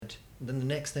then the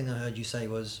next thing I heard you say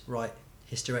was, right,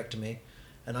 hysterectomy.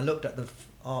 And I looked at the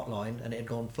art line and it had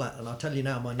gone flat. And I'll tell you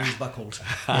now, my knees buckled.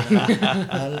 And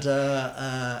at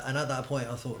that point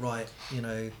I thought, right,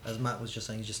 as Matt was just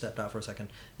saying, he just stepped out for a second.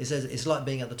 It says it's like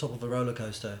being at the top of a roller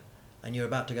coaster and you're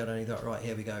about to go down and you thought, right,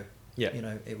 here we go. Yeah.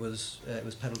 It was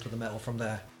pedal to the metal from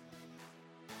there.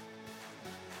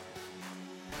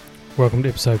 Welcome to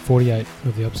episode 48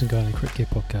 of the Obs and Gynae Crit Care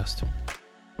podcast.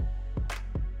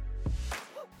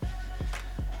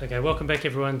 Okay, welcome back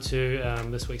everyone to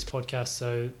this week's podcast.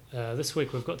 So this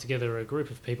week we've got together a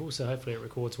group of people, so hopefully it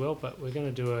records well, but we're going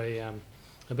to do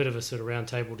a bit of a sort of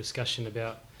roundtable discussion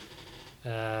about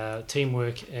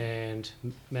teamwork and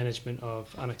management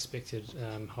of unexpected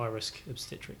high-risk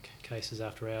obstetric cases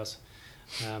after hours.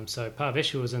 So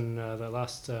Parvesh, who was in the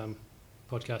last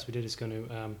podcast we did, is going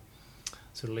to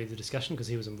sort of lead the discussion because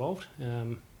he was involved.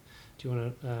 Do you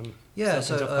want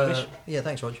to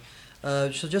thanks, Rog.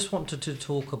 So just wanted to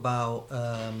talk about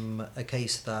a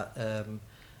case that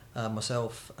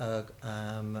myself,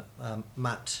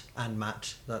 Matt,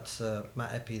 that's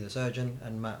Matt Epi, the surgeon,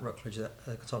 and Matt Rutledge, the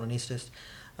consultant anaesthetist,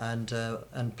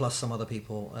 and plus some other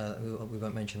people who we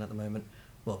won't mention at the moment.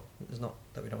 Well, it's not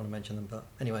that we don't want to mention them, but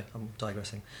anyway, I'm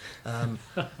digressing. And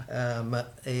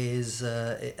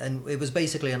it was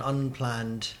basically an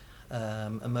unplanned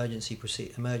emergency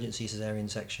cesarean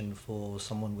section for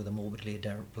someone with a morbidly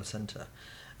adherent placenta.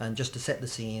 And just to set the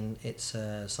scene, it's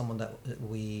someone that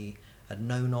we had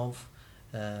known of.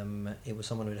 It was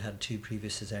someone who had had 2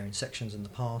 previous cesarean sections in the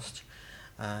past,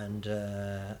 and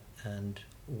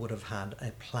would have had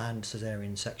a planned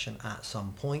cesarean section at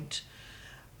some point.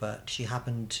 But she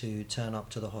happened to turn up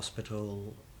to the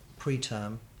hospital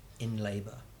preterm in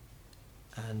labour,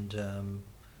 and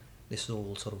this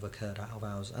all sort of occurred out of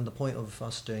hours. And the point of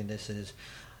us doing this is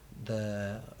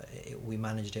we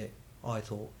managed it, I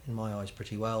thought, in my eyes,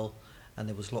 pretty well. And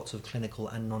there was lots of clinical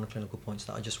and non-clinical points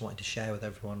that I just wanted to share with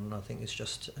everyone. And I think it's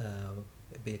just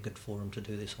it'd be a good forum to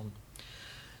do this on.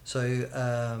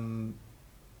 So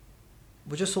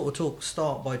we'll just sort of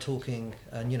start by talking,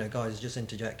 and guys, just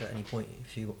interject at any point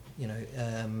if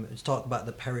let's talk about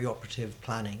the perioperative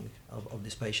planning of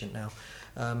this patient now.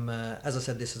 As I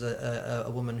said, this is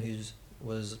a woman who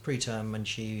was preterm, and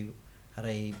she had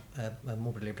a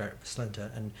morbidly adherent placenta,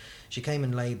 and she came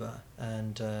in labour,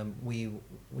 and we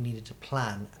needed to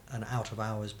plan an out of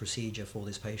hours procedure for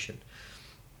this patient.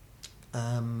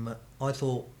 I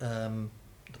thought the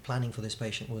planning for this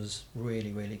patient was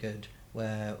really, really good,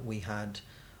 where we had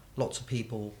lots of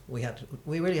people. We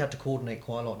really had to coordinate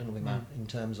quite a lot, didn't we, Matt? In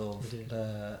terms of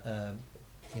the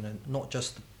not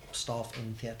just the staff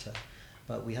in theatre,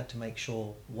 but we had to make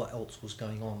sure what else was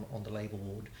going on the labour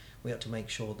ward. We had to make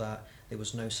sure that there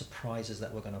was no surprises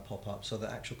that were going to pop up. So the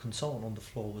actual consultant on the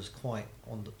floor was quite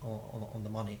on the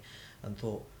money, and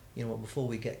thought, before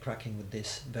we get cracking with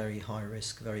this very high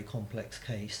risk, very complex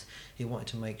case, he wanted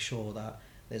to make sure that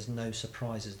there's no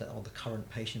surprises that all the current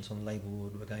patients on labour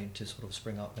ward were going to sort of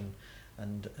spring up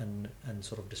and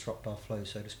sort of disrupt our flow,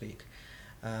 so to speak.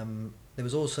 There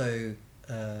was also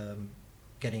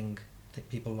getting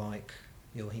people like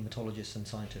your haematologists and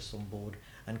scientists on board,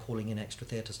 and calling in extra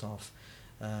theatre staff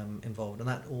involved, and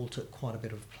that all took quite a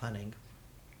bit of planning.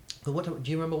 But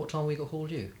do you remember what time we got called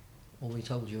you, or we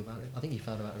told you about it? I think you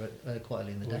found out about it quite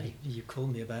early in the day. You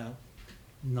called me about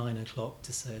 9 o'clock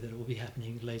to say that it will be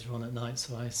happening later on at night,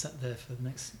 so I sat there for the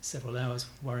next several hours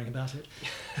worrying about it,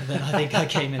 and then I think I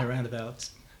came in around about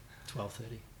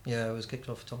 12:30. Yeah, it was kicked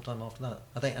off sometime after that,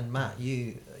 I think. And Matt,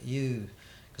 you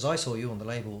because I saw you on the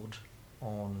labour ward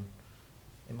on,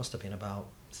 it must have been about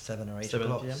 7 or 8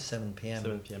 o'clock. 7 p.m.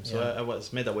 7 p.m. Yeah. So I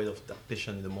was made aware of that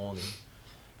patient in the morning,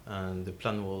 and the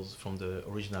plan was from the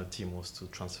original team was to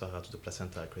transfer her to the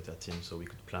placenta accretor team so we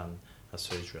could plan her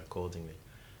surgery accordingly.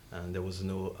 And there was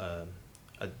no,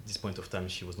 at this point of time,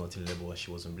 she was not in labour,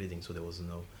 she wasn't bleeding, so there was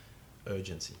no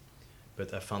urgency.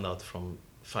 But I found out from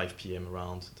 5 p.m.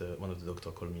 around, one of the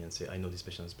doctors called me and said, I know this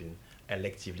patient has been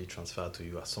electively transferred to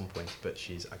you at some point, but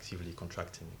she's actively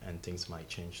contracting and things might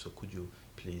change, so could you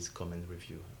please come and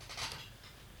review her?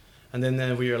 And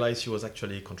then we realized she was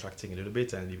actually contracting a little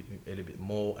bit and a little bit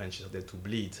more, and she started to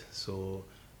bleed. So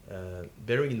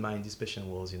bearing in mind this patient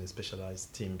was in a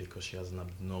specialized team because she has an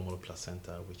abnormal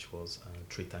placenta which was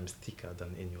 3 times thicker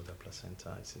than any other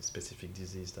placenta. It's a specific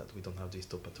disease that we don't have the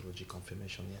histopathology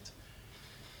confirmation yet.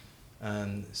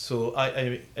 And so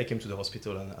I came to the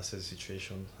hospital and assessed the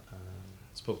situation,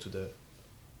 spoke to the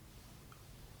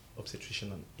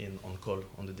obstetrician on call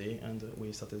on the day, and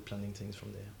we started planning things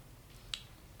from there.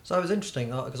 So it was interesting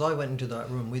because I went into that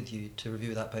room with you to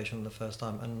review that patient the first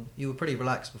time, and you were pretty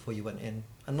relaxed before you went in.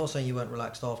 I'm not saying you weren't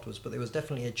relaxed afterwards, but there was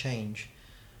definitely a change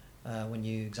when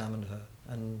you examined her,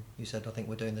 and you said, "I think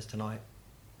we're doing this tonight."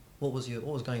 What was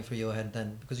going through your head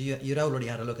then? Because you'd already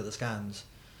had a look at the scans.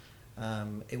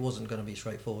 It wasn't going to be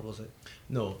straightforward, was it?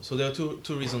 No. So there are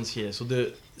two reasons here. So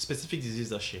the specific disease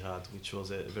that she had, which was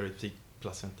a very thick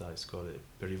placenta, is called a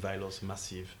perivilous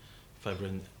massive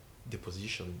fibrin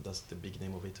deposition. That's the big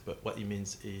name of it. But what it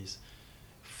means is,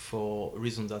 for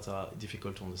reasons that are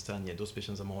difficult to understand yet, those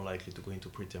patients are more likely to go into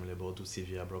preterm labor, do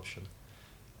severe abruption,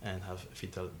 and have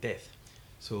fetal death.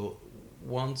 So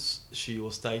once she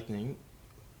was tightening,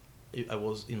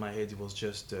 in my head, it was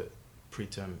just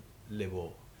preterm labor.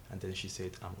 And then she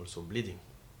said, "I'm also bleeding."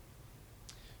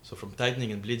 So from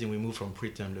tightening and bleeding, we moved from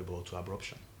preterm labor to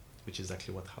abruption, which is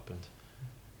exactly what happened.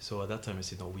 So at that time, I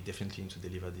said, "No, we definitely need to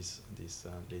deliver this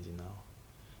lady now."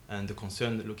 And the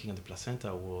concern looking at the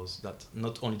placenta was that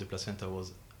not only the placenta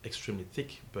was extremely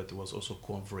thick, but it was also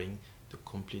covering the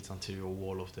complete anterior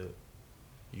wall of the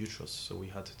uterus. So we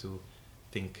had to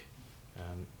think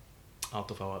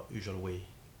out of our usual way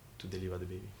to deliver the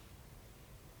baby.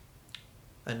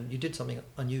 And you did something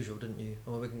unusual, didn't you?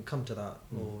 Or we can come to that,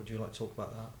 or would you like to talk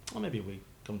about that? Or maybe we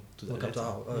come to that We'll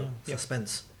come later. to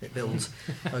suspense. It builds.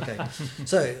 Okay.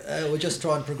 So we'll just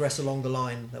try and progress along the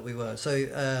line that we were. So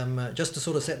just to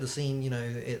sort of set the scene,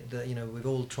 we've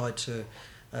all tried to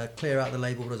clear out the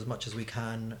label as much as we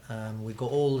can. We've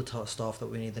got all the staff that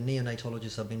we need. The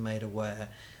neonatologists have been made aware.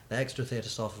 The extra theatre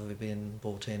staff have been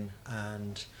brought in,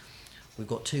 and we've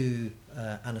got 2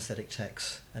 anaesthetic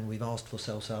techs, and we've asked for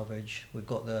cell salvage. We've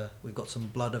got some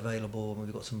blood available, and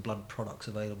we've got some blood products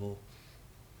available,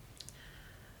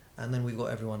 and then we've got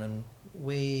everyone. And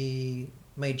we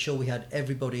made sure we had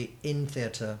everybody in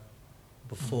theatre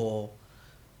before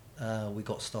we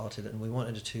got started, and we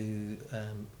wanted to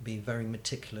be very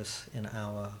meticulous in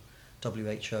our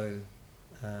WHO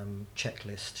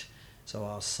checklist, so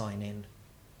our sign in.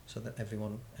 So that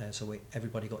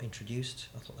everybody got introduced.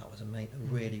 I thought that was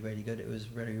really, really good. It was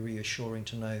very reassuring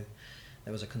to know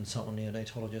there was a consultant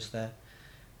neonatologist there,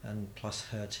 and plus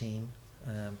her team.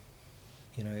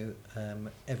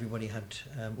 Everybody had.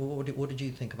 What did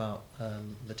you think about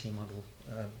the team model,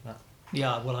 Matt?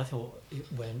 Yeah, well, I thought it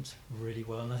went really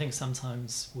well, and I think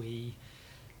sometimes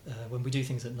when we do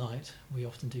things at night, we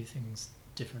often do things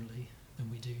differently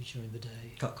than we do during the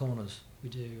day. Cut corners. We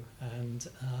do, and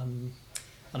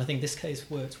I think this case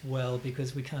worked well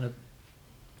because we kind of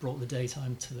brought the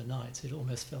daytime to the night. It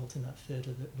almost felt in that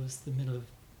theatre that was the middle of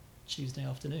Tuesday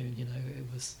afternoon.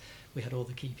 We had all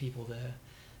the key people there,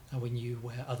 and we knew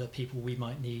where other people we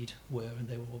might need were, and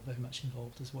they were all very much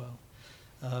involved as well.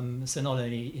 So not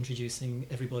only introducing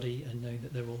everybody and knowing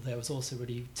that they're all there, was also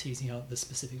really teasing out the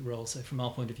specific roles. So from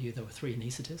our point of view, there were 3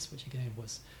 anaesthetists, which again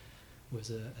was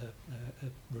a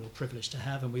real privilege to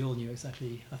have, and we all knew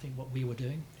exactly, I think, what we were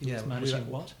doing, who was managing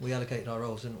what. We allocated our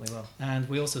roles, didn't we? Well, and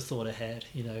we also thought ahead,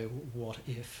 what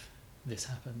if this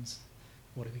happens?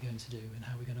 What are we going to do, and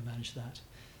how are we going to manage that?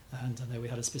 And I know we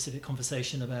had a specific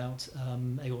conversation about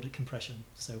aortic compression.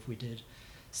 So if we did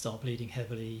start bleeding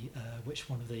heavily, which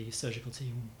one of the surgical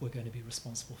team were going to be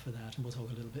responsible for that? And we'll talk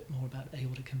a little bit more about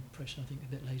aortic compression, I think,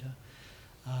 a bit later.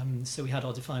 So we had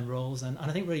our defined roles, and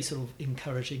I think really sort of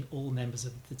encouraging all members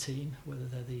of the team, whether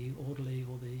they're the orderly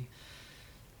or the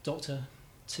doctor,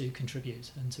 to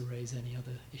contribute and to raise any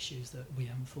other issues that we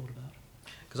haven't thought about.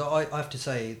 Because I have to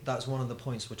say, that's one of the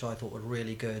points which I thought were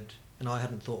really good, and I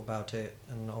hadn't thought about it,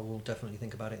 and I will definitely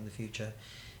think about it in the future,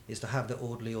 is to have the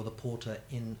orderly or the porter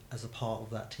in as a part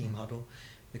of that team huddle,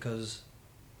 because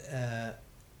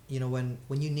when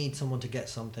you need someone to get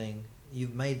something,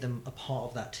 you've made them a part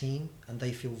of that team, and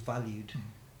they feel valued.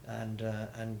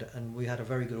 And we had a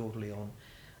very good orderly on,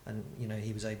 and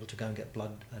he was able to go and get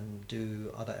blood and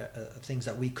do other things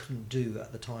that we couldn't do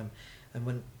at the time. And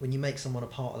when you make someone a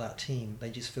part of that team, they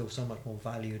just feel so much more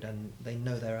valued, and they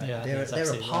know they're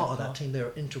a part of that team. They're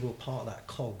an integral part of that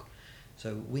cog.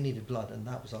 So we needed blood, and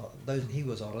that was he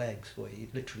was our legs. Well, he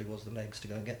literally was the legs to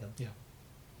go and get them. Yeah.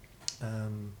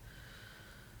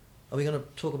 Are we going to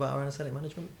talk about our anaesthetic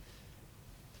management?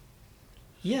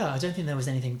 Yeah, I don't think there was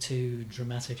anything too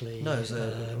dramatically. No,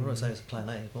 I'm not saying it's plan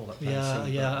A, it's more like plan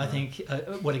C. I think,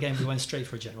 again, we went straight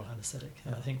for a general anaesthetic.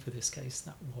 Yeah. I think for this case,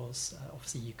 that was,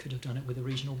 obviously you could have done it with a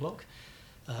regional block.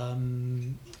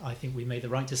 I think we made the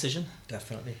right decision.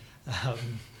 Definitely.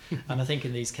 And I think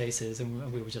in these cases,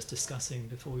 and we were just discussing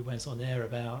before we went on air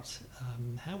about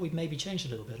how we've maybe changed a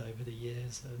little bit over the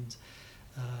years. And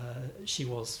she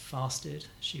was fasted,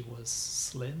 she was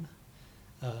slim.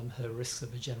 Her risks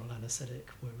of a general anaesthetic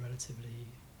were relatively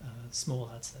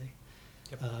small, I'd say.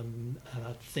 Yep. And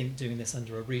I think doing this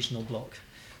under a regional block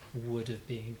would have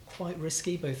been quite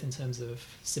risky, both in terms of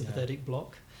sympathetic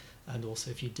block, and also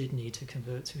if you did need to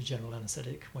convert to a general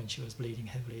anaesthetic when she was bleeding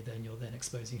heavily, then you're then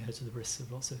exposing her to the risks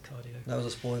of lots of cardio. That was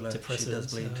a spoiler. She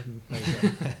does bleed.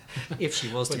 If she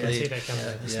was to We can see bleed, that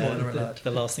coming. Spoiler alert.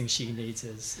 the last thing she needs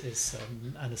is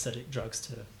some anaesthetic drugs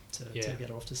to Yeah. get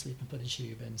her off to sleep and put a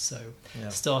tube in. So Yeah.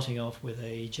 starting off with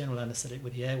a general anaesthetic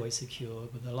with the airway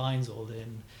secured, with the lines all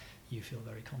in, you feel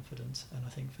very confident. And I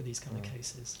think for these kind of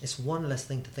cases, It's one less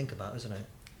thing to think about, isn't it?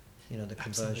 You know, the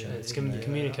conversion. Absolutely. It's Yeah.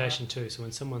 communication too. So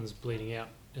when someone's bleeding out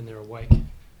and they're awake,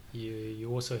 you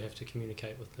also have to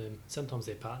communicate with them. Sometimes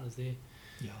their partner's there.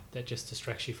 yeah. That just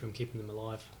distracts you from keeping them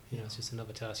alive. You know, Yeah. it's just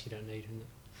another task you don't need, isn't it?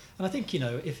 And I think, you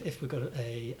know, if we've got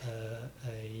a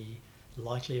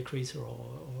likely accretor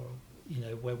or you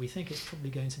know, where we think it's probably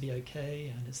going to be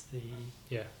okay and it's the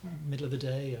Yeah. middle of the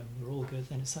day and we're all good,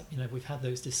 then it's, you know, we've had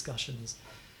those discussions.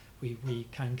 We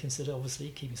can consider obviously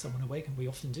keeping someone awake, and we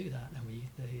often do that, and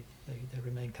they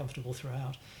remain comfortable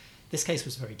throughout. This case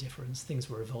was very different. Things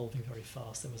were evolving very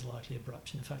fast. There was likely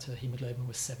abruption. In fact, her haemoglobin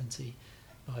was 70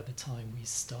 by the time we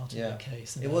started the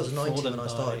case. And it was 90 fallen when I by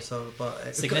started, so but it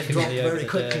dropped significantly over very the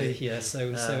quickly. day. Yeah,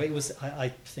 so it was. I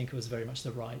think it was very much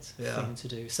the right thing to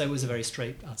do. So it was a very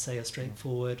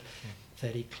straightforward,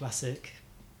 fairly classic,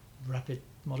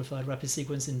 modified rapid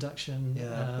sequence induction.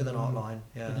 Yeah, with an art line.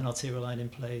 Yeah, with an arterial line in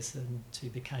place and two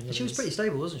big cannulas. And she was pretty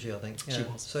stable, wasn't she? I think. She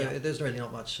was. So there's really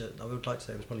not much. I would like to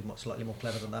say it was probably slightly more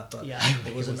clever than that, but yeah,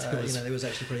 it wasn't. It was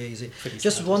actually pretty easy. Pretty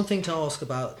Just standard. one thing to ask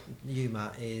about you,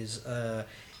 Matt, is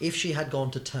if she had gone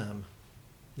to term.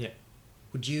 Yeah.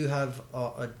 Would you have,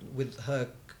 with her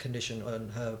condition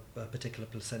and her particular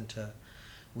placenta,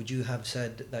 would you have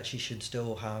said that she should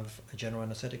still have a general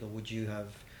anaesthetic, or what would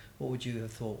you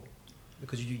have thought?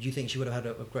 Because you think she would have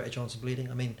had a greater chance of bleeding?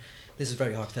 I mean, this is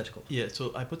very hypothetical. Yeah,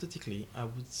 so hypothetically, I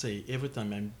would say every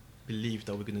time I believe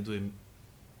that we're going to do a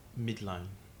midline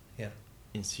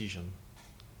incision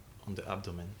on the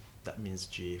abdomen, that means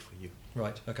GA for you.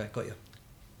 Right, okay, got you.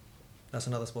 That's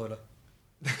another spoiler.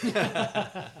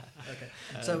 Okay,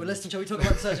 so listen, shall we talk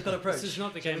about the surgical approach? This is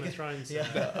not the Game of Thrones. Shall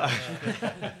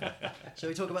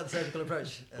we talk about the surgical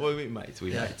approach? Well, we might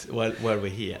while we're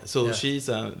here. So she's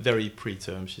very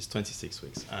preterm, she's 26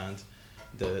 weeks, and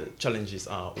the challenges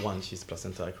are, one, she's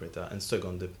placenta accreta, and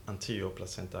second, the anterior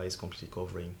placenta is completely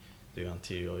covering the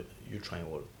anterior uterine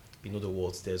wall. In other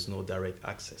words, there's no direct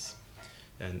access.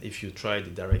 And if you try the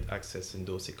direct access in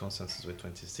those circumstances with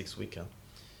 26 weeks,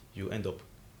 you end up,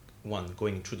 one,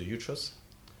 going through the uterus,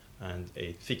 and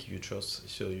a thick uterus,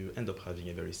 so you end up having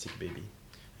a very sick baby.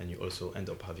 And you also end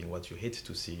up having what you hate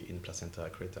to see in placenta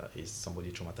accreta is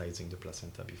somebody traumatizing the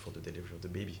placenta before the delivery of the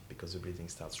baby, because the bleeding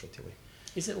starts straight away.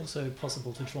 Is it also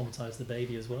possible to traumatize the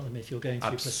baby as well? I mean, if you're going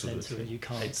through placenta and you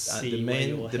can't see the where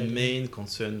you're heading. main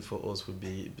concern for us would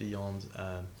be beyond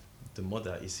the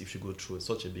mother is if you go through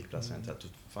such a big placenta to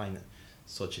find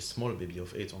such a small baby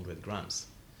of 800 grams,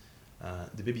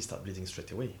 the baby starts bleeding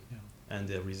straight away. Yeah. And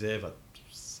the reserve at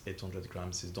 800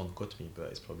 grams is, don't quote me, but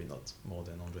it's probably not more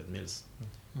than 100 mils.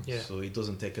 Yeah. So it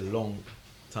doesn't take a long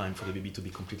time for the baby to be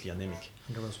completely anemic.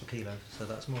 100 mils per kilo, so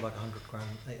that's more like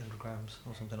 800 grams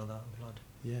or something like that of blood.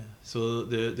 Yeah. So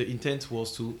the intent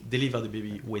was to deliver the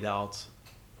baby without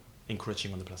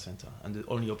encroaching on the placenta, and the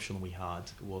only option we had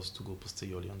was to go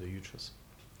posteriorly on the uterus,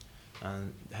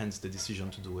 and hence the decision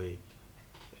to do a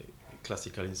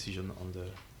classical incision on the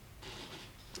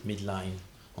midline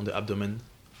on the abdomen,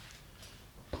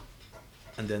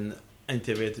 and then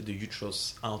integrate the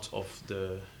uterus out of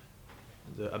the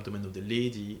abdomen of the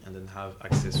lady, and then have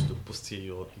access to the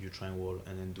posterior uterine wall,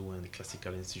 and then do a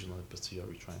classical incision on the posterior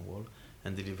uterine wall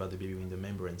and deliver the baby in the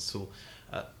membrane. So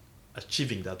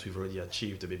achieving that, we've already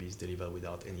achieved the baby is delivered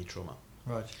without any trauma.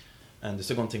 Right. And the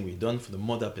second thing we've done for the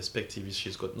mother perspective is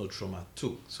she's got no trauma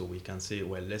too. So we can say,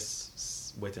 well,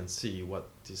 let's wait and see what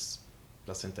this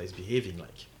placenta is behaving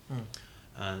like. Mm.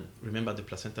 And remember, the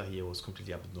placenta here was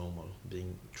completely abnormal,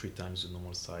 being 3 times the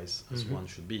normal size as one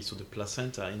should be. So the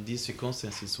placenta, in these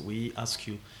circumstances, we ask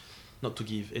you not to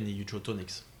give any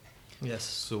uterotonics. Yes.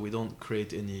 So we don't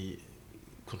create any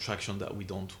contraction that we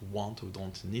don't want or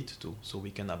don't need to. So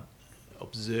we can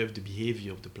observe the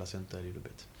behavior of the placenta a little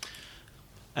bit.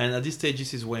 And at this stage,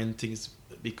 this is when things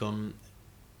become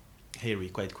hairy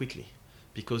quite quickly,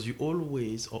 because you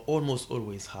always or almost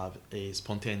always have a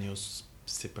spontaneous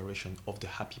separation of the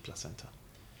happy placenta.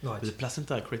 Right. But the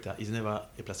placenta accreta is never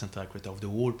a placenta accreta of the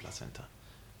whole placenta.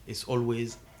 It's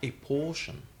always a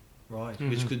portion, Right.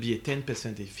 which could be a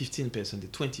 10%, a 15%, a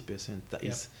 20% that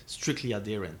is strictly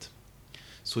adherent.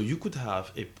 So you could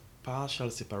have partial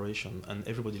separation, and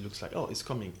everybody looks like, oh, it's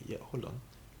coming. Yeah, hold on.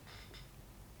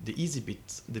 The easy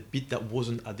bit, the bit that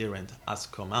wasn't adherent, has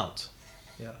come out.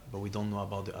 Yeah. But we don't know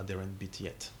about the adherent bit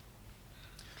yet.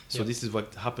 So Yep. this is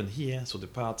what happened here. So the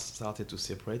parts started to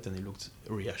separate, and it looked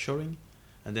reassuring.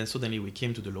 And then suddenly we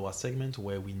came to the lower segment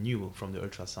where we knew from the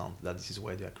ultrasound that this is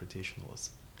where the accretion was.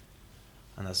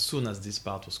 And as soon as this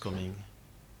part was coming,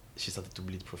 she started to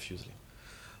bleed profusely.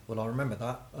 Well, I remember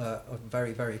that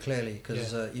very, very clearly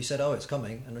because you said, "Oh, it's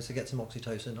coming," and I said, "Get some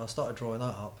oxytocin." I started drawing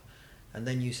that up, and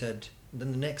then you said,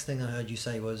 then the next thing I heard you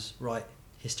say was, "Right,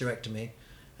 hysterectomy,"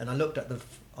 and I looked at the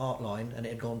art line and it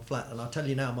had gone flat, and I'll tell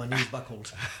you now, my knees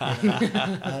buckled. You know?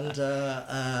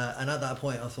 And at that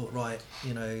point, I thought, right,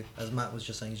 you know, as Matt was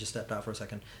just saying, he just stepped out for a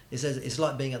second. It says it's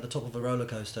like being at the top of a roller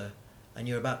coaster, and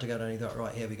you're about to go down, and you thought,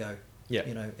 right, here we go. Yeah.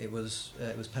 You know, it was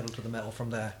pedal to the metal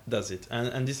from there. That's it.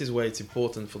 And this is why it's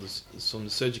important from the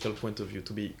surgical point of view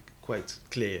to be quite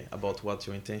clear about what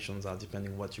your intentions are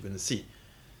depending on what you're going to see.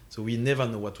 So we never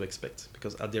know what to expect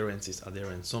because adherence is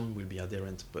adherent. Some will be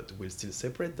adherent but will still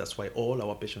separate. That's why all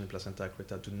our patients in placenta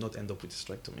accreta do not end up with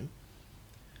hysterectomy.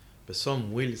 But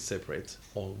some will separate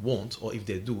or won't, or if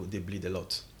they do, they bleed a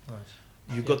lot. Right.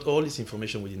 You got all this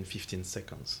information within 15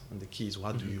 seconds, and the key is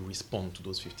how do you respond to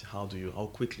those 15? How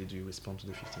quickly do you respond to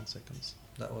the 15 seconds?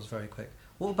 That was very quick.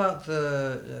 What about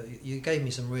you gave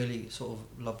me some really sort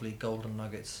of lovely golden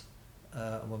nuggets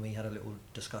when we had a little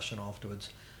discussion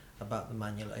afterwards about the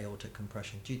manual aortic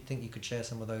compression. Do you think you could share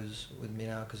some of those with me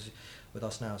now, with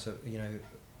us now, so you know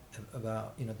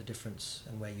about the difference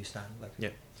and where you stand? Like, yeah.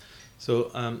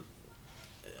 So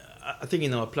I think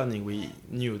in our planning we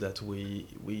knew that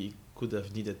we could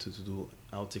have needed to do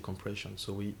aortic compression.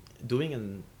 So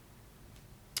doing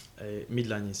a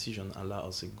midline incision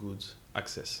allows a good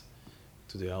access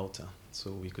to the aorta.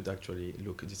 So we could actually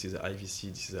look, this is the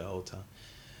IVC, this is the aorta.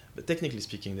 But technically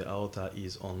speaking, the aorta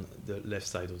is on the left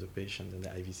side of the patient and the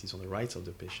IVC is on the right of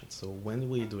the patient. So when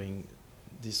we're doing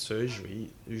this surgery,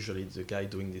 usually the guy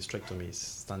doing the hysterectomy is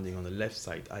standing on the left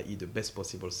side, i.e. the best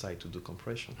possible side to do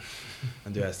compression.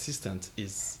 And the assistant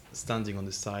is standing on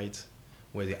the side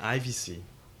where the IVC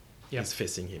is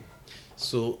facing him.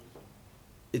 So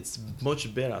it's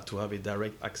much better to have a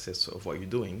direct access of what you're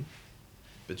doing,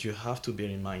 but you have to bear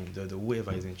in mind that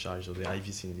whoever is in charge of the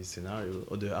IVC in this scenario,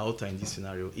 or the aorta in this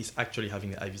scenario, is actually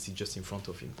having the IVC just in front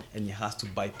of him, and he has to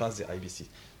bypass the IVC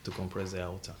to compress the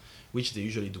aorta, which they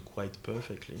usually do quite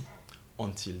perfectly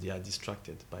until they are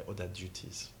distracted by other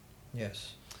duties.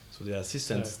 Yes. So the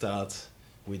assistant starts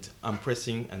with, I'm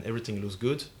pressing and everything looks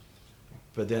good,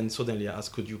 but then suddenly I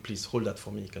ask, could you please hold that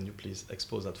for me? Can you please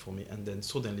expose that for me? And then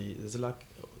suddenly there's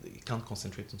you can't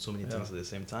concentrate on so many things at the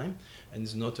same time. And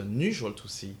it's not unusual to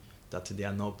see that they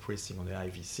are now pressing on the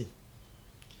IVC.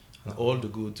 And all the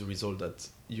good result that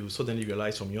you suddenly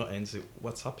realize from your end,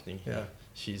 what's happening here? Yeah.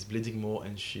 She's bleeding more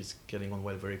and she's getting on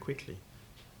well very quickly.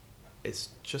 It's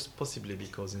just possibly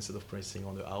because instead of pressing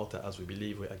on the aorta, as we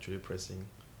believe, we're actually pressing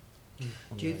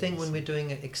on Do you the think IVC. when we're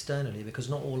doing it externally, because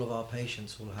not all of our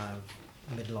patients will have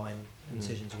midline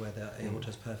incisions where their aorta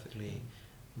is perfectly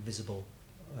visible,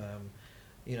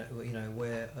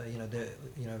 where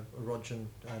Roger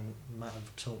and Matt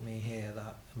have taught me here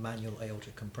that manual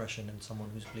aortic compression in someone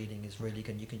who's bleeding is really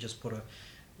good. You can just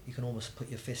you can almost put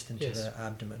your fist into the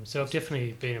abdomen. So I've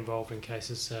definitely been involved in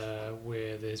cases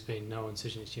where there's been no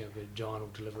incision, it's vaginal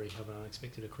delivery of an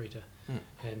unexpected accreta,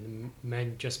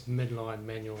 and just midline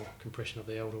manual compression of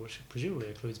the aorta, which presumably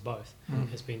includes both,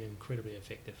 has been incredibly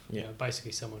effective. Yeah.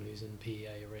 Basically someone who's in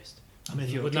PEA arrest. I mean,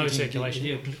 if you're with no circulation. if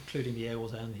you're including the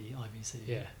aorta and the IVC,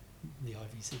 Yeah. the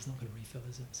IVC is not going to refill,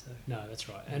 is it? So No, that's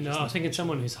right. And I think in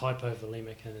someone who's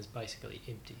hypovolemic and is basically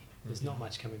empty, there's not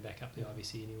much coming back up the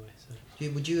IVC anyway.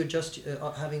 So. Would you adjust,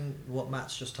 having what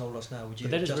Matt's just told us now, would you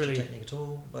But that is adjust really- your technique at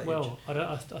all?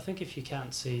 I think if you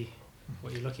can't see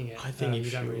what you're looking at, I think you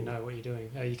if don't really you- know what you're doing.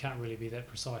 You can't really be that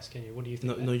precise, can you? What do you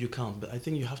think? No, you can't. But I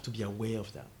think you have to be aware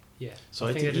of that. Yeah. So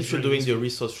I think that if is you're really doing the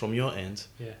useful. research from your end,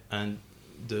 Yeah. and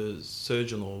the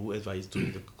surgeon or whoever is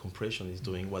doing the compression is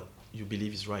doing what you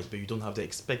believe is right, but you don't have the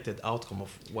expected outcome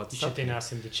of what's You should happening. then ask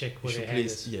them to check You where should their hand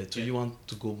please, is. you want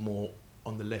to go more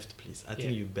on the left, please. I think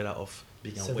Yeah. you're better off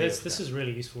being So aware this of that. is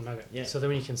really useful nugget. Yeah. So then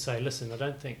when you can say, listen, I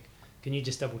don't think, can you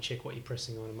just double check what you're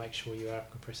pressing on and make sure you are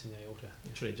compressing the aorta?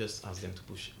 Actually, just ask them to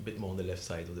push a bit more on the left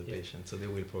side of the patient, so they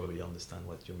will probably understand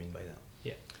what you mean by that.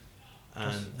 Yeah.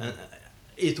 And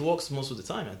it works most of the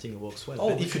time. I think it works well. Oh,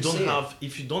 but we if you can don't see have,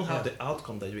 if you don't have Yeah. the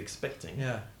outcome that you're expecting,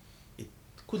 it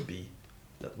could be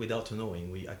that without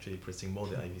knowing, we actually pressing more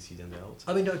the IVC than the aorta.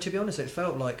 I mean, no, to be honest, it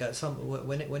felt like at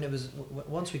when it was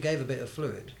once we gave a bit of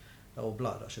fluid or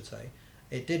blood, I should say,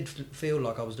 it did feel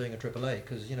like I was doing a AAA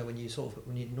because when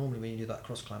you normally when you do that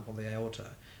cross clamp on the aorta,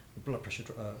 the blood pressure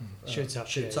shoots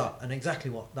up, and that's exactly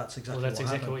what what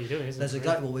you're doing, isn't that's it?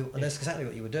 exactly that's exactly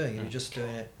what you were doing. You're just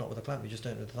doing it not with a clamp, you're just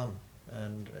doing it with the thumb,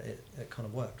 and it kind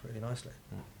of worked really nicely.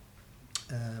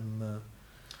 Right.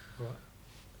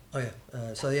 Oh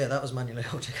yeah, so yeah, that was manual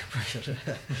aortic compression.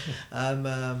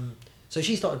 So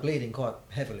she started bleeding quite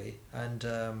heavily, and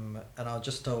I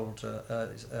just told,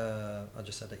 I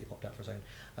just said that you popped out for a second.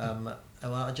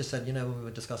 And I just said, when we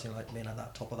were discussing like being at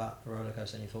that top of that roller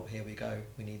coaster, and you thought, here we go,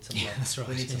 we need some blood. That's right.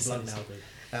 We need some blood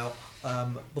now.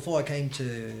 Now, before I came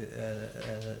to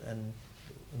and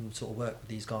sort of work with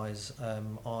these guys,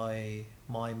 my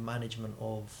management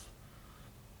of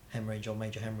hemorrhage or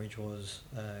major hemorrhage was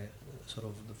sort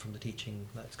of from the teaching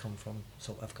that's come from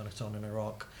sort of Afghanistan and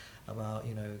Iraq about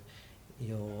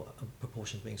your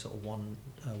proportions being sort of one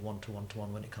to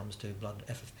one when it comes to blood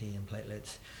FFP and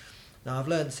platelets. Now I've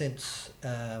learned since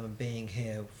being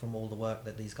here from all the work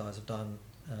that these guys have done,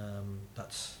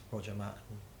 that's Roger, Matt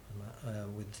and Matt,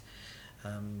 with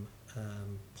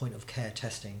point of care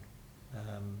testing,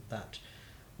 that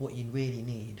what you really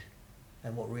need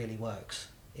and what really works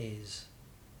is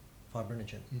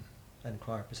fibrinogen and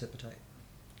cryoprecipitate,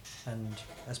 and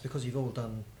that's because you've all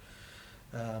done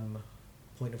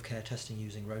point of care testing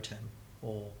using Rotem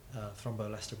or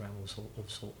thromboelastogram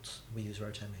of sorts. We use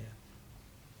Rotem here.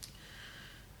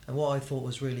 And what I thought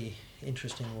was really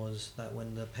interesting was that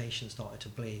when the patient started to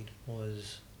bleed,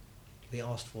 was we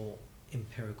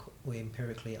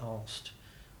empirically asked,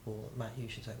 well, Matt, you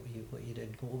should say what you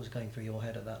did. What was going through your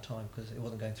head at that time? Because it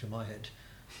wasn't going through my head.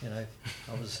 I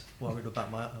was worried about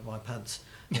my pants.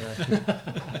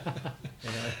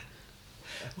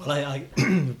 Well,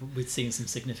 we'd seen some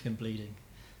significant bleeding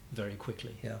very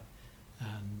quickly. Yeah.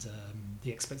 And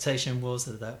the expectation was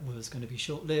that was going to be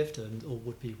short-lived and all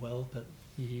would be well, but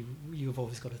you've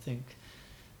always got to think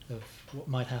of what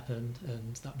might happen,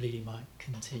 and that bleeding might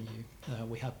continue.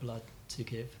 We had blood to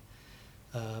give,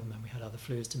 and we had other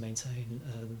fluids to maintain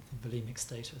the bulimic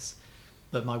status.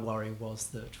 But my worry was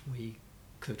that we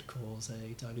could cause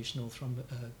a dilutional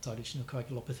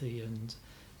coagulopathy, and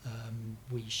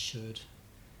we should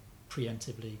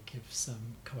preemptively give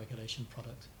some coagulation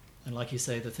product. And like you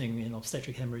say, the thing in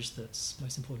obstetric hemorrhage that's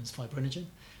most important is fibrinogen.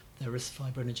 There is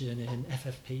fibrinogen in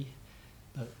FFP,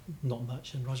 but not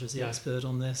much, and Roger's the expert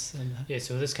on this. And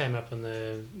so this came up in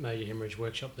the major hemorrhage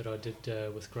workshop that I did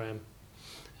with Graham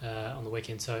on the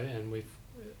weekend. So, and we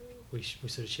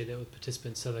sort of shared that with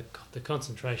participants. So the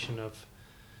concentration of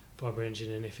fibrinogen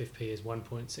in FFP is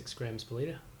 1.6 grams per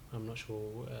litre. I'm not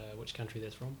sure which country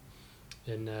that's from.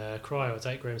 In cryo, it's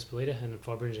 8 grams per litre, and in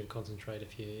fibrinogen concentrate,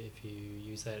 if you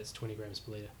use that, it's 20 grams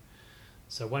per litre.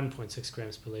 So 1.6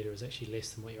 grams per litre is actually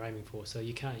less than what you're aiming for. So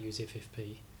you can't use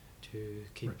FFP to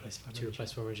replace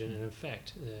fibrinogen. And in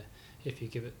fact, if you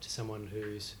give it to someone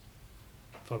whose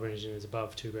fibrinogen is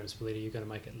above 2 grams per litre, you're going to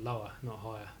make it lower, not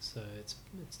higher. So it's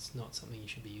not something you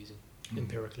should be using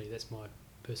empirically. That's my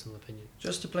personal opinion.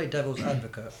 Just to play devil's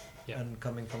advocate, and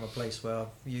coming from a place where I've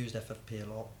used FFP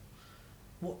a lot,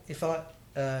 what if I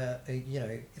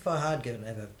had given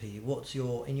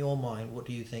FFP, in your mind, what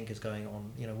do you think is going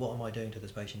on? What am I doing to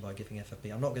this patient by giving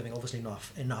FFP? I'm not giving obviously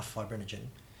enough fibrinogen.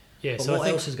 Yeah, but so what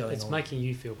else is going on? It's making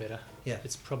you feel better. Yeah.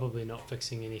 It's probably not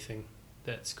fixing anything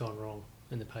that's gone wrong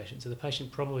in the patient. So the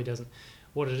patient probably doesn't.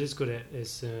 What it is good at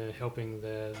is helping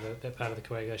that part of the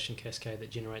coagulation cascade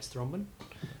that generates thrombin.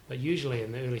 But usually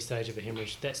in the early stage of a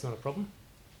hemorrhage, that's not a problem.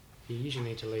 You usually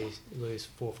need to lose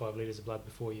 4 or 5 litres of blood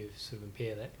before you sort of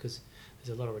impair that, because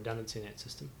there's a lot of redundancy in that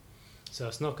system. So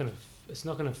it's not going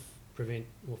to prevent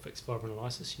or fix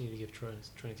fibrinolysis. You need to give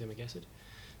tranexamic acid.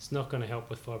 It's not going to help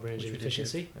with fibrinogen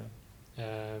deficiency,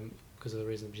 because of the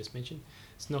reason we just mentioned.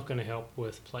 It's not going to help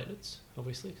with platelets,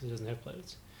 obviously, because it doesn't have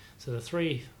platelets. So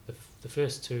the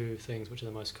first two things, which are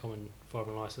the most common,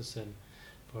 fibrinolysis and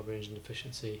fibrinogen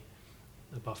deficiency,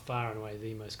 are by far and away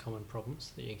the most common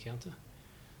problems that you encounter.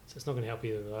 So it's not going to help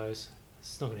either of those.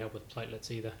 It's not going to help with platelets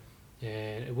either.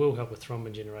 And it will help with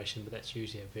thrombin generation, but that's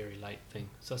usually a very late thing.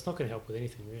 So it's not going to help with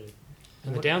anything really.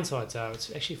 And the downsides are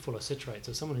it's actually full of citrate.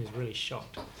 So someone who's really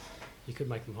shocked, you could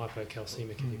make them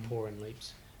hypocalcemic if you pour in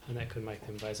leaps, and that could make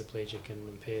them vasoplegic and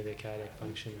impair their cardiac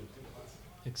function,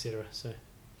 etc. So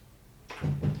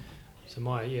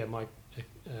my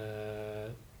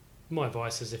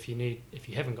advice is if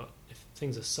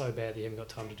things are so bad that you haven't got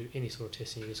time to do any sort of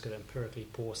testing, you just got to empirically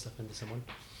pour stuff into someone.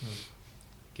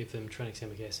 Give them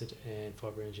tranexamic acid and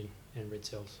fibrinogen and red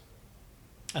cells.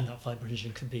 And that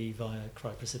fibrinogen can be via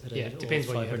cryoprecipitate. Yeah, it depends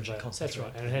or what you have fibrinogen available. That's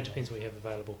right, and it depends what you have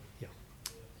available.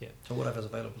 So whatever's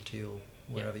available to you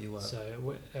wherever you work. So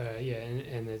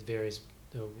and it varies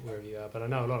wherever you are. But I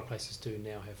know a lot of places do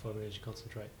now have fibrinogen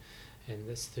concentrate, and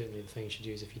that's certainly the thing you should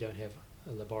use if you don't have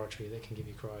a laboratory that can give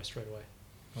you cryo straight away.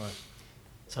 Right.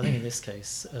 So I think in this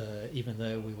case, even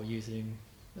though we were using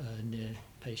near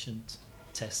patient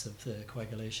tests of the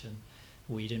coagulation,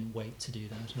 we didn't wait to do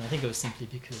that. And I think it was simply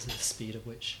because of the speed at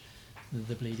which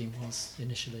the bleeding was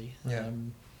initially. Yeah.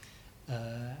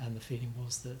 And the feeling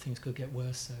was that things could get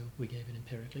worse, so we gave it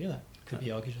empirically. And that could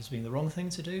be argued as being the wrong thing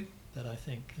to do, but I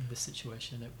think in this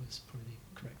situation it was probably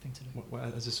the correct thing to do. Well,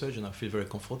 as a surgeon, I feel very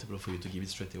comfortable for you to give it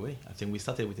straight away. I think we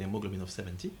started with a hemoglobin of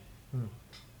 70,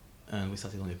 and we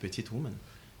started on a petite woman.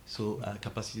 So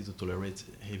capacity to tolerate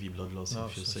heavy blood loss in a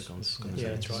few seconds.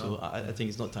 So I think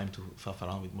it's not time to faff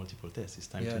around with multiple tests. It's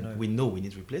time to. We know we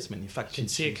need replacement. In fact, you can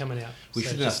see it coming out. We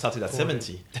shouldn't have started at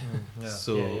 70.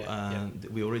 So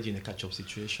we're already in a catch-up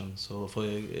situation. So for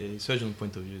a surgeon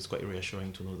point of view, it's quite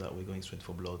reassuring to know that we're going straight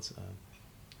for blood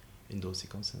in those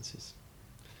circumstances.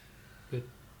 Good.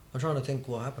 I'm trying to think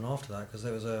what happened after that, because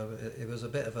it was a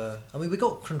bit of a. I mean, we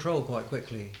got control quite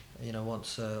quickly. You know,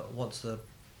 once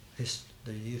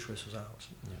the uterus was out,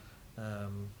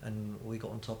 and we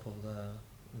got on top of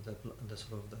the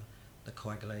sort of the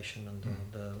coagulation and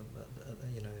the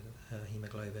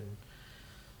hemoglobin.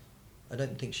 I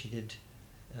don't think she did.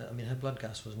 I mean, her blood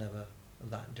gas was never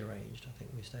that deranged. I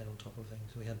think we stayed on top of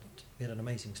things. We had an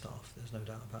amazing staff. There's no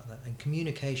doubt about that. And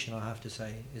communication, I have to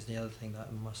say, is the other thing that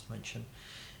I must mention.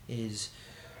 Is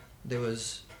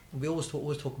we always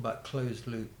talk about closed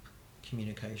loop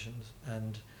communications,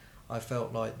 and I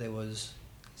felt like there was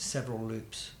several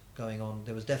loops going on.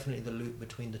 There was definitely the loop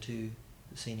between the two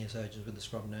senior surgeons with the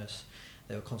scrub nurse.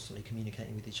 They were constantly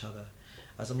communicating with each other.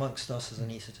 As amongst us as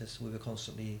anaesthetists, we were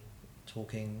constantly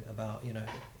talking about, you know,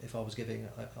 if I was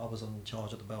in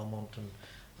charge of the Belmont, and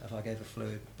if I gave a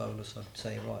fluid bolus, I'd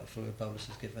say, right, fluid bolus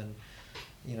is given,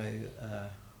 you know,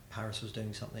 Paris was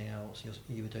doing something else,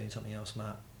 you were doing something else,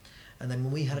 Matt. And then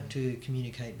when we had to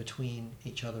communicate between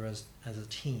each other as a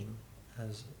team,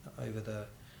 as over the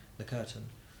curtain,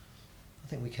 I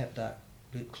think we kept that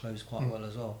loop closed quite well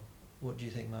as well. What do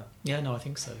you think, Matt? Yeah, no, I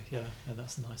think so. Yeah,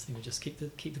 that's the nice thing. We just keep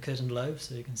the curtain low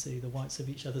so you can see the whites of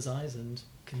each other's eyes and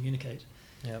communicate.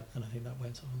 Yeah, and I think that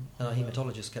went on. And our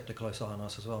haematologist kept a close eye on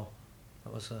us as well.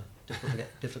 That was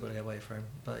difficult to get away from,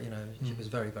 but you know, she was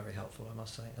very, very helpful, I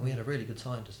must say. And we had a really good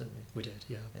scientist, didn't we? We did,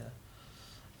 yeah.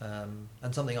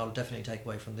 And something I'll definitely take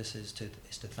away from this is to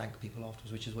thank people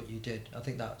afterwards, which is what you did. I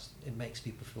think it makes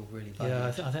people feel really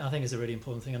valued. Yeah, I think it's a really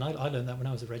important thing, and I learned that when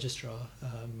I was a registrar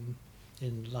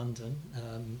in London.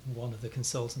 One of the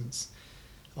consultants,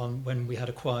 when we had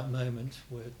a quiet moment,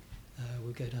 would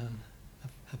go down,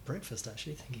 have breakfast,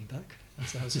 actually, thinking back. And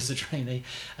so I was just a trainee,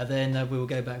 and then we would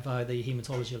go back via the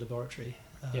haematology laboratory,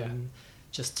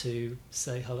 just to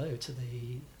say hello to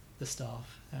the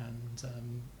staff,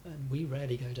 and we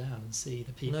rarely go down and see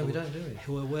the people. No, we don't, do we?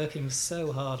 Who are working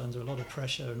so hard under a lot of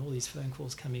pressure, and all these phone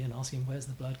calls coming in asking, where's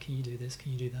the blood, can you do this,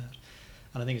 can you do that?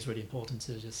 And I think it's really important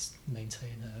to just maintain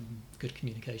good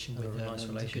communication with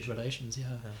them, and good relations.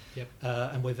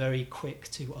 And we're very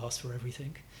quick to ask for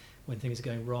everything when things are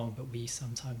going wrong, but we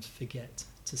sometimes forget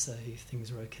to say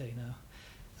things are okay now.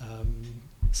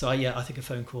 So I think a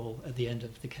phone call at the end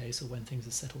of the case, or when things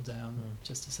are settled down,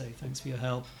 just to say thanks for your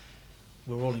help,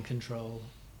 we're all in control,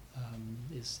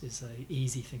 is a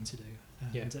easy thing to do.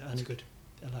 And it's good.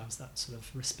 Allows that sort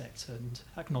of respect and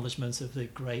acknowledgement of the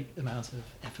great amount of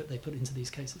effort they put into these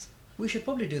cases. We should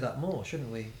probably do that more,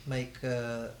 shouldn't we? Make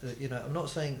I'm not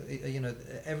saying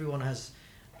everyone has,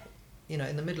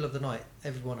 in the middle of the night,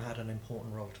 everyone had an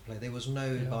important role to play. There was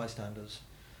no bystanders,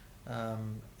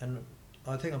 and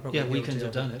I think I'm probably we couldn't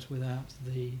have done it without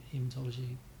the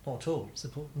haematology not at all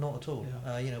support. Not at all.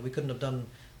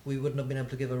 We wouldn't have been able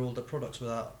to give her all the products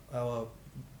without our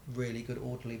really good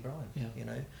orderly Brian.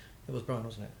 It was Brian,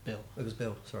 wasn't it? Bill. It was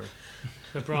Bill, sorry.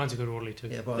 But Brian's a good orderly too.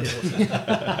 Yeah, Brian's awesome.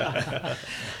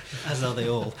 As are they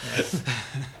all.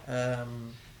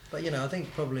 But I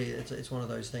think probably it's one of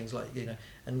those things, like,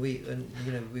 and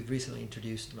we've recently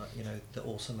introduced, like, the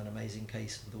awesome and amazing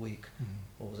case of the week,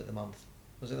 or was it the month?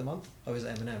 Was it the month? Or was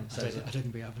it M&M? I don't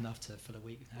think we have enough to fill a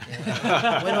week now.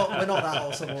 Yeah. we're not that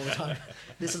awesome all the time.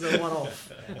 This is a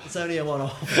one-off. It's only a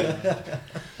one-off.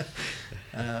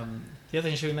 The other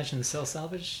thing, should we mention the cell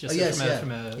salvage? Just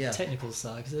from a technical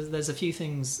side, because there's a few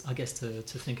things, I guess, to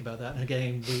think about that. And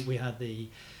again, we had the,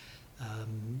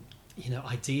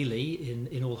 ideally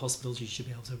in all hospitals you should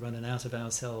be able to run an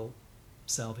out-of-hours cell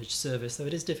salvage service, though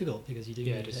it is difficult because you do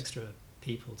need extra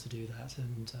people to do that.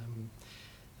 And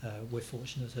We're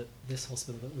fortunate at this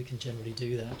hospital that we can generally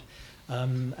do that.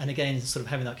 And again, sort of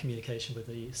having that communication with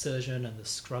the surgeon and the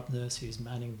scrub nurse who's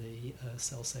manning the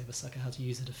cell saver sucker, how to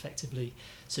use it effectively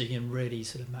so you can really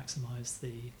sort of maximise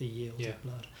the yield of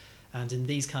blood. And in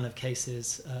these kind of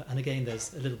cases, and again,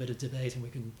 there's a little bit of debate, and we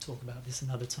can talk about this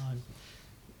another time,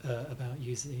 about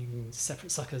using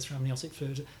separate suckers for amniotic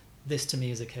fluid. This, to me,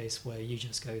 is a case where you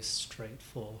just go straight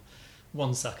for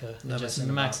one sucker and just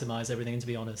maximise everything. And to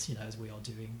be honest, as we are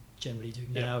generally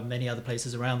doing now, in many other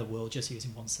places around the world, just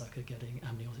using one sucker, getting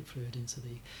amniotic fluid into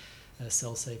the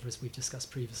cell saver, as we've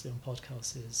discussed previously on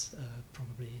podcasts, is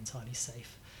probably entirely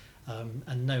safe.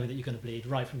 And knowing that you're going to bleed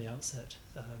right from the outset,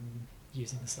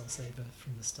 using the cell saver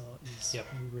from the start is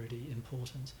really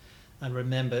important. And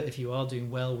remember, if you are doing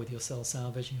well with your cell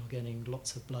salvage and you're getting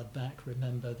lots of blood back,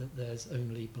 remember that there's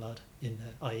only blood in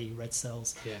there, i.e. red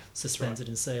cells suspended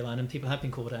in saline. And people have been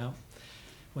caught out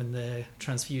when they're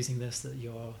transfusing this that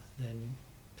you're then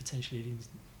potentially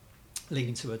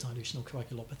leading to a dilutional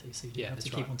coagulopathy. So you do have to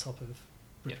keep on top of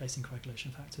replacing coagulation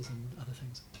factors and other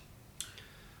things.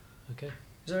 Okay.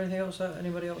 Is there anything else that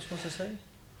anybody else wants to say?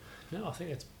 No, I think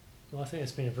it's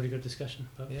been a pretty good discussion.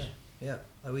 Yeah.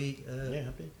 Are we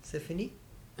happy? C'est fini?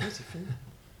 C'est fini.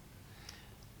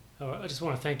 All right, I just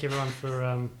want to thank everyone for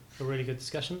a really good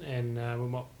discussion, and we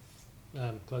might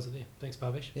close it there. Thanks,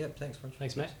 Bhavesh. Yep, thanks, Roger.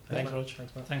 Thanks, Matt. Thanks, Roger.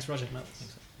 Thanks, Matt. Thanks, Roger. Matt,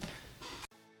 thanks.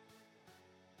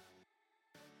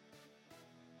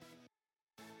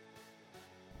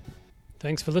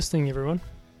 Thanks for listening, everyone.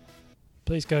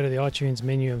 Please go to the iTunes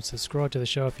menu and subscribe to the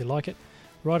show if you like it.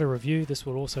 Write a review. This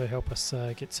will also help us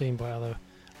get seen by other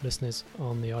listeners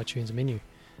on the iTunes menu.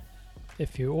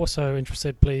 If you're also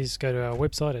interested, please go to our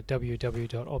website at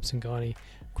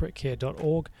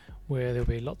www.obsandgynaecritcare.org, where there'll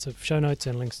be lots of show notes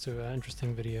and links to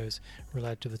interesting videos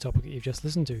related to the topic that you've just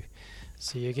listened to.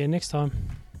 See you again next time.